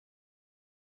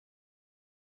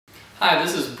Hi,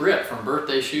 this is Britt from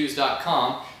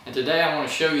birthdayshoes.com, and today I want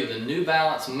to show you the New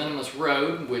Balance Minimus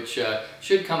Road, which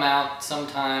should come out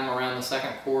sometime around the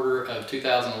second quarter of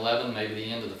 2011, maybe the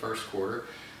end of the first quarter.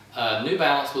 New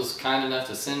Balance was kind enough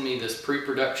to send me this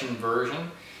pre-production version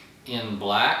in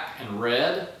black and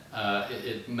red.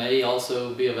 It may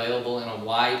also be available in a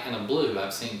white and a blue.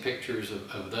 I've seen pictures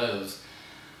of those.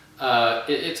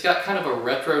 It's got kind of a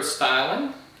retro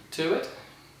styling to it,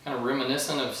 kind of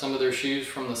reminiscent of some of their shoes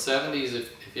from the 70s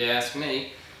if you ask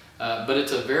me, but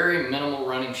it's a very minimal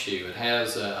running shoe. It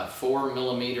has a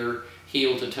 4mm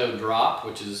heel-to-toe drop,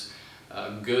 which is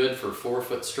good for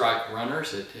 4-foot strike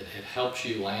runners. It helps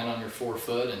you land on your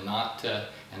 4-foot and not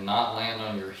land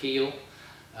on your heel.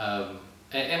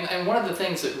 And one of the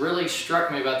things that really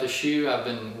struck me about the shoe, I've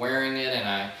been wearing it and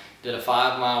I did a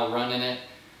 5-mile run in it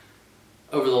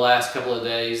over the last couple of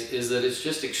days, is that it's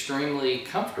just extremely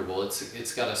comfortable.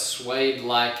 It's got a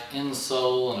suede-like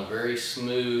insole and a very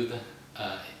smooth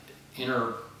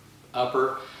inner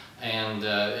upper, and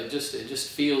it just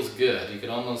feels good. You could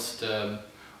almost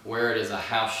wear it as a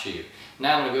house shoe.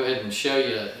 Now I'm going to go ahead and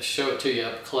show it to you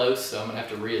up close, so I'm going to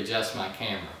have to readjust my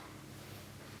camera.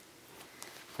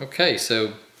 Okay,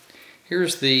 so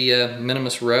here's the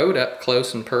Minimus Road up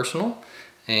close and personal,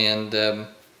 and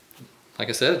like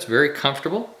I said, it's very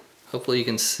comfortable. Hopefully you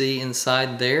can see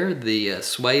inside there the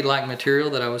suede-like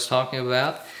material that I was talking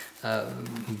about.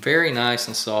 Very nice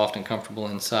and soft and comfortable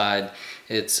inside.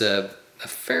 It's a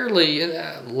fairly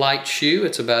light shoe.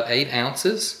 It's about 8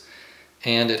 ounces,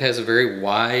 and it has a very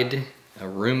wide,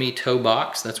 roomy toe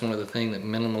box. That's one of the things that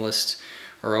minimalists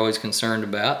are always concerned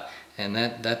about, and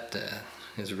that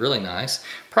is really nice.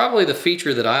 Probably the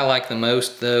feature that I like the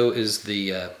most, though, is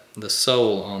the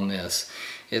sole on this.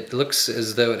 It looks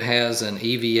as though it has an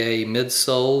EVA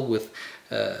midsole with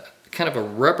kind of a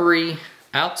rubbery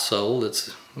outsole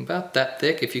that's about that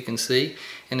thick, if you can see.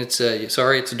 And it's,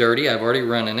 sorry it's dirty, I've already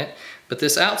run in it. But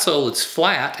this outsole is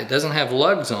flat, it doesn't have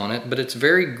lugs on it, but it's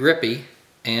very grippy,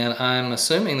 and I'm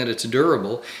assuming that it's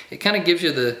durable. It kind of gives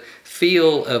you the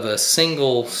feel of a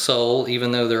single sole,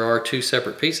 even though there are 2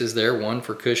 separate pieces there, one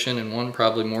for cushion and one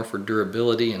probably more for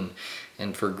durability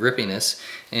and for grippiness.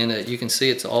 And you can see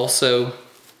it's also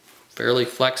fairly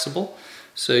flexible,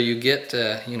 so you get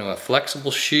you know, a flexible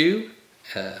shoe,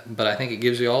 but I think it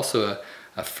gives you also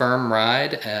a firm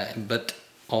ride, but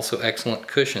also excellent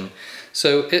cushion.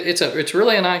 So it's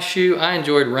really a nice shoe. I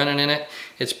enjoyed running in it.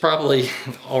 It's probably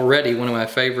already one of my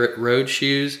favorite road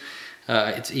shoes.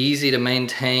 It's easy to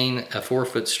maintain a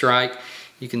 4-foot strike.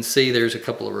 You can see there's a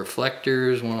couple of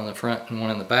reflectors, one on the front and one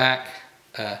in the back.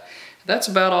 That's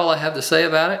about all I have to say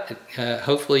about it.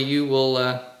 Hopefully you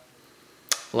will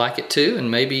like it too,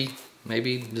 and maybe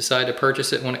decide to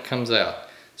purchase it when it comes out.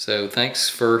 So thanks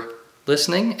for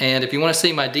listening, and if you want to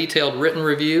see my detailed written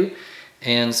review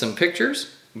and some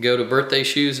pictures, go to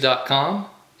birthdayshoes.com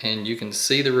and you can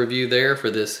see the review there for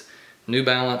this New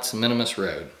Balance Minimus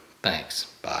Road. Thanks.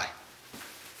 Bye.